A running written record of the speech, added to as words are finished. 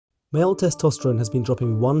Male testosterone has been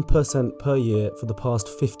dropping 1% per year for the past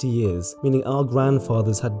 50 years, meaning our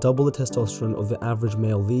grandfathers had double the testosterone of the average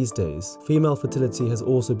male these days. Female fertility has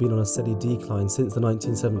also been on a steady decline since the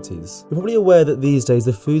 1970s. You're probably aware that these days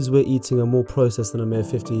the foods we're eating are more processed than a mere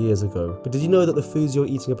 50 years ago. But did you know that the foods you're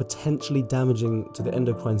eating are potentially damaging to the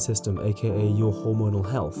endocrine system, aka your hormonal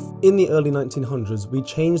health? In the early 1900s, we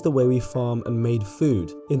changed the way we farm and made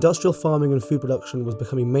food. Industrial farming and food production was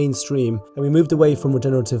becoming mainstream, and we moved away from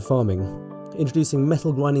regenerative farming, introducing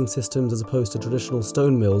metal grinding systems as opposed to traditional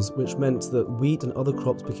stone mills, which meant that wheat and other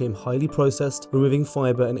crops became highly processed, removing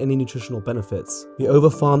fiber and any nutritional benefits. We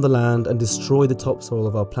overfarmed the land and destroyed the topsoil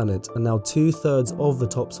of our planet, and now 2/3 of the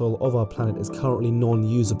topsoil of our planet is currently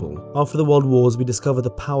non-usable. After the World Wars, we discovered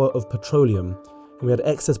the power of petroleum, and we had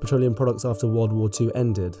excess petroleum products after World War II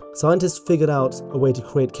ended. Scientists figured out a way to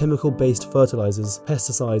create chemical-based fertilizers,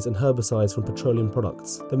 pesticides and herbicides from petroleum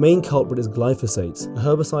products. The main culprit is glyphosate, a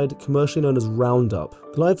herbicide commercially known as Roundup.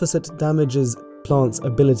 Glyphosate damages plants'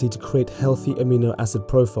 ability to create healthy amino acid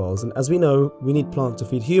profiles, and as we know, we need plants to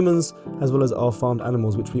feed humans as well as our farmed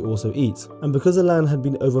animals, which we also eat. And because the land had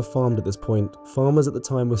been overfarmed at this point, farmers at the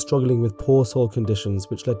time were struggling with poor soil conditions,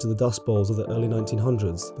 which led to the Dust Bowls of the early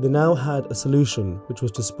 1900s. But they now had a solution, which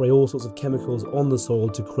was to spray all sorts of chemicals on the soil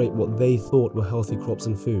to create what they thought were healthy crops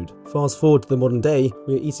and food. Fast forward to the modern day,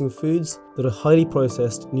 we are eating foods that are highly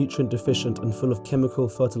processed, nutrient deficient and full of chemical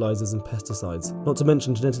fertilizers and pesticides, not to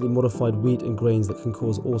mention genetically modified wheat and grains that can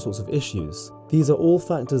cause all sorts of issues. These are all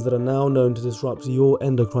factors that are now known to disrupt your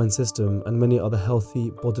endocrine system and many other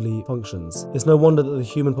healthy bodily functions. It's no wonder that the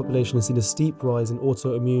human population has seen a steep rise in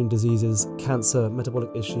autoimmune diseases, cancer,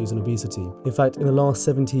 metabolic issues and obesity. In fact, in the last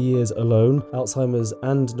 70 years alone, Alzheimer's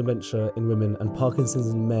and dementia in women and Parkinson's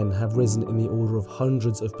in men have risen in the order of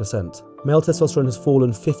hundreds of percent. Male testosterone has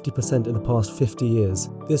fallen 50% in the past 50 years.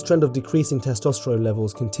 This trend of decreasing testosterone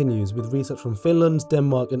levels continues, with research from Finland,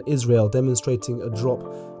 Denmark and Israel demonstrating a drop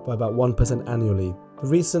by about 1% annually. The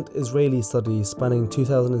recent Israeli study spanning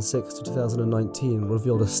 2006 to 2019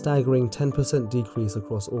 revealed a staggering 10% decrease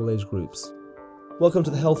across all age groups. Welcome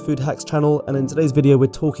to the Health Food Hacks channel, and in today's video we're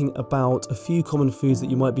talking about a few common foods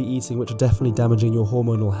that you might be eating which are definitely damaging your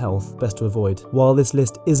hormonal health, best to avoid. While this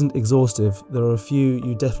list isn't exhaustive, there are a few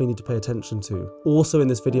you definitely need to pay attention to. Also in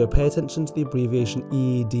this video, pay attention to the abbreviation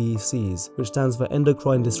EDCs, which stands for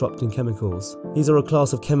endocrine disrupting chemicals. These are a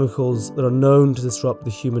class of chemicals that are known to disrupt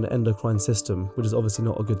the human endocrine system, which is obviously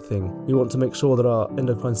not a good thing. We want to make sure that our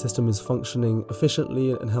endocrine system is functioning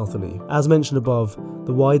efficiently and healthily. As mentioned above,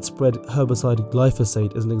 the widespread herbicide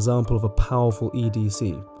glyphosate is an example of a powerful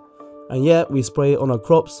EDC. And yet we spray it on our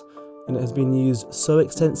crops, and it has been used so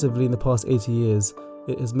extensively in the past 80 years,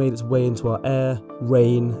 it has made its way into our air,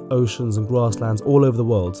 rain, oceans and grasslands all over the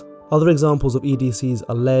world. Other examples of EDCs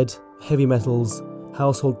are lead, heavy metals,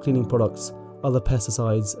 household cleaning products, other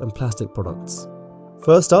pesticides and plastic products.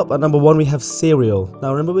 First up, at number 1 we have cereal.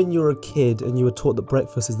 Now remember when you were a kid and you were taught that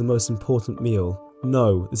breakfast is the most important meal?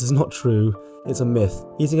 No, this is not true. It's a myth.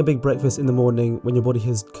 Eating a big breakfast in the morning when your body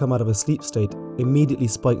has come out of a sleep state immediately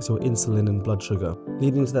spikes your insulin and blood sugar,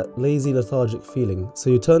 leading to that lazy, lethargic feeling,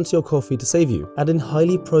 so you turn to your coffee to save you. Add in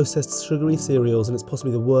highly processed sugary cereals and it's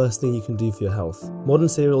possibly the worst thing you can do for your health. Modern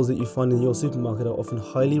cereals that you find in your supermarket are often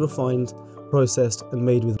highly refined, processed and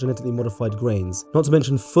made with genetically modified grains, not to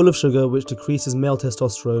mention full of sugar, which decreases male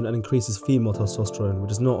testosterone and increases female testosterone,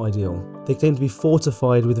 which is not ideal. They claim to be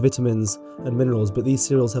fortified with vitamins and minerals, but these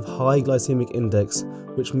cereals have high glycemic index,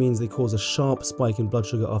 which means they cause a sharp spike in blood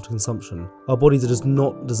sugar after consumption. Our bodies are just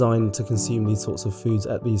not designed to consume these sorts of foods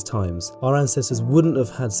at these times. Our ancestors wouldn't have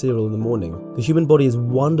had cereal in the morning. The human body is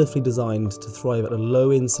wonderfully designed to thrive at a low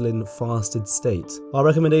insulin fasted state. Our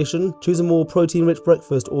recommendation: choose a more protein rich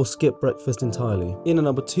breakfast or skip breakfast entirely. In at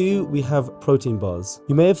number 2 we have protein bars.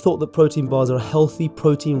 You may have thought that protein bars are a healthy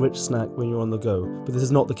protein rich snack when you're on the go, but this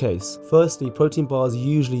is not the case. Firstly, protein bars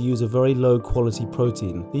usually use a very low quality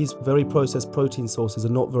protein. These very processed protein sources are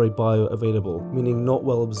not very bioavailable, meaning not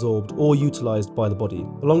well absorbed or utilized by the body.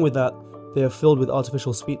 Along with that, they are filled with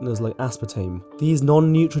artificial sweeteners like aspartame. These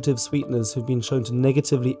non-nutritive sweeteners have been shown to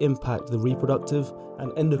negatively impact the reproductive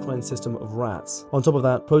and endocrine system of rats. On top of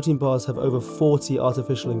that, protein bars have over 40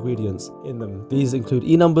 artificial ingredients in them. These include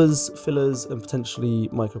E-numbers, fillers and potentially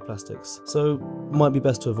microplastics, so might be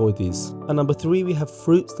best to avoid these. At number 3 we have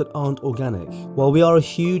fruits that aren't organic. While we are a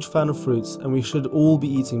huge fan of fruits and we should all be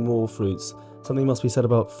eating more fruits, something must be said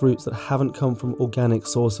about fruits that haven't come from organic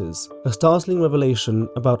sources. A startling revelation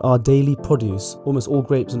about our daily produce: almost all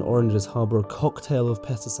grapes and oranges harbour a cocktail of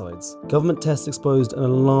pesticides. Government tests exposed an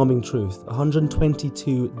alarming truth: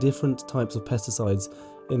 122 different types of pesticides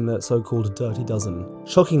in the so-called dirty dozen.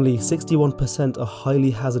 Shockingly, 61% are highly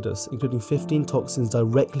hazardous, including 15 toxins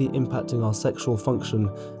directly impacting our sexual function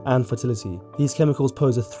and fertility. These chemicals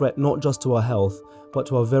pose a threat not just to our health, but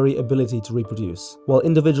to our very ability to reproduce. While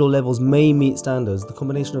individual levels may meet standards, the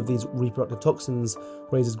combination of these reproductive toxins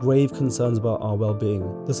raises grave concerns about our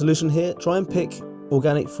well-being. The solution here? Try and pick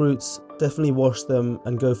organic fruits, definitely wash them,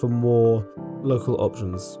 and go for more local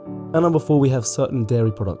options. And number 4, we have certain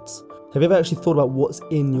dairy products. Have you ever actually thought about what's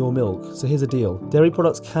in your milk? So here's the deal. Dairy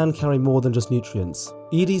products can carry more than just nutrients.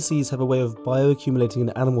 EDCs have a way of bioaccumulating in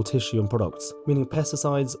animal tissue and products, meaning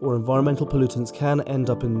pesticides or environmental pollutants can end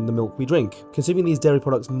up in the milk we drink. Consuming these dairy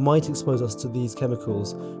products might expose us to these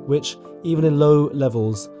chemicals, which, even in low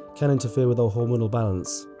levels, can interfere with our hormonal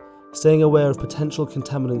balance. Staying aware of potential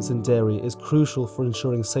contaminants in dairy is crucial for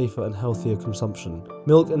ensuring safer and healthier consumption.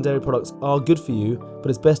 Milk and dairy products are good for you, but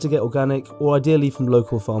it's best to get organic or ideally from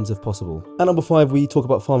local farms if possible. At number 5, we talk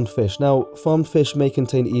about farmed fish. Now, farmed fish may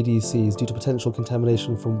contain EDCs due to potential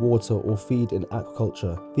contamination from water or feed in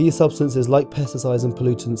aquaculture. These substances, like pesticides and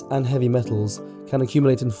pollutants and heavy metals, can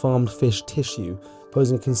accumulate in farmed fish tissue,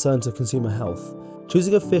 posing a concern to consumer health.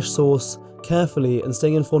 Choosing a fish source carefully and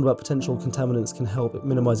staying informed about potential contaminants can help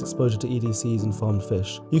minimize exposure to EDCs in farmed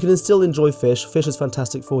fish. You can still enjoy fish. Fish is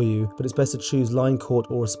fantastic for you, but it's best to choose line-caught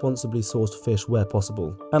or responsibly sourced fish where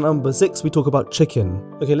possible. And number 6, we talk about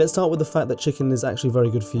chicken. Okay, let's start with the fact that chicken is actually very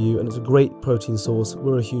good for you and it's a great protein source.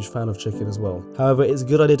 We're a huge fan of chicken as well. However, it's a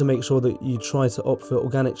good idea to make sure that you try to opt for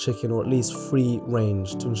organic chicken or at least free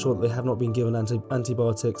range to ensure that they have not been given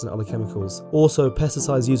antibiotics and other chemicals. Also,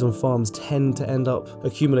 pesticides used on farms tend to end up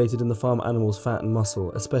accumulated in the farm animals' fat and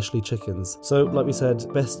muscle, especially chickens. So, like we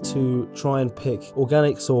said, best to try and pick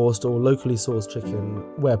organic sourced or locally sourced chicken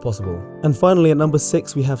where possible. And finally, at number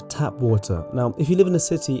 6, we have tap water. Now, if you live in a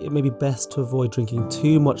city, it may be best to avoid drinking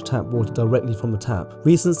too much tap water directly from the tap.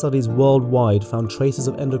 Recent studies worldwide found traces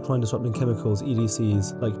of endocrine disrupting chemicals,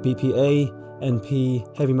 EDCs, like BPA,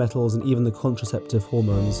 NP, heavy metals, and even the contraceptive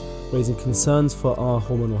hormones, raising concerns for our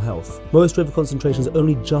hormonal health. Most river concentrations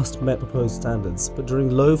only just met proposed standards, but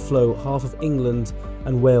during low flow, half of England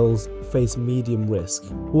and Wales face medium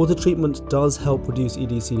risk. Water treatment does help reduce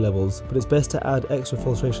EDC levels, but it's best to add extra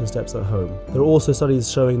filtration steps at home. There are also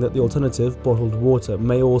studies showing that the alternative, bottled water,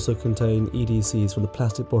 may also contain EDCs from the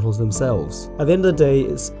plastic bottles themselves. At the end of the day,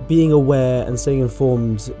 it's being aware and staying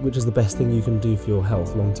informed which is the best thing you can do for your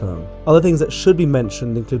health long term. Other things that should be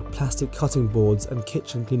mentioned include plastic cutting boards and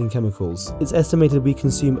kitchen cleaning chemicals. It's estimated we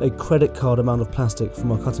consume a credit card amount of plastic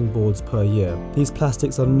from our cutting boards per year. These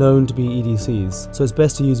plastics are known to be EDCs, so it's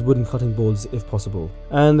best to use wooden cutting boards if possible.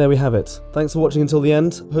 And there we have it. Thanks for watching until the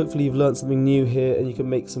end. Hopefully you've learned something new here and you can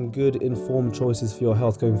make some good informed choices for your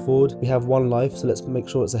health going forward. We have one life, so let's make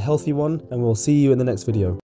sure it's a healthy one, and we'll see you in the next video.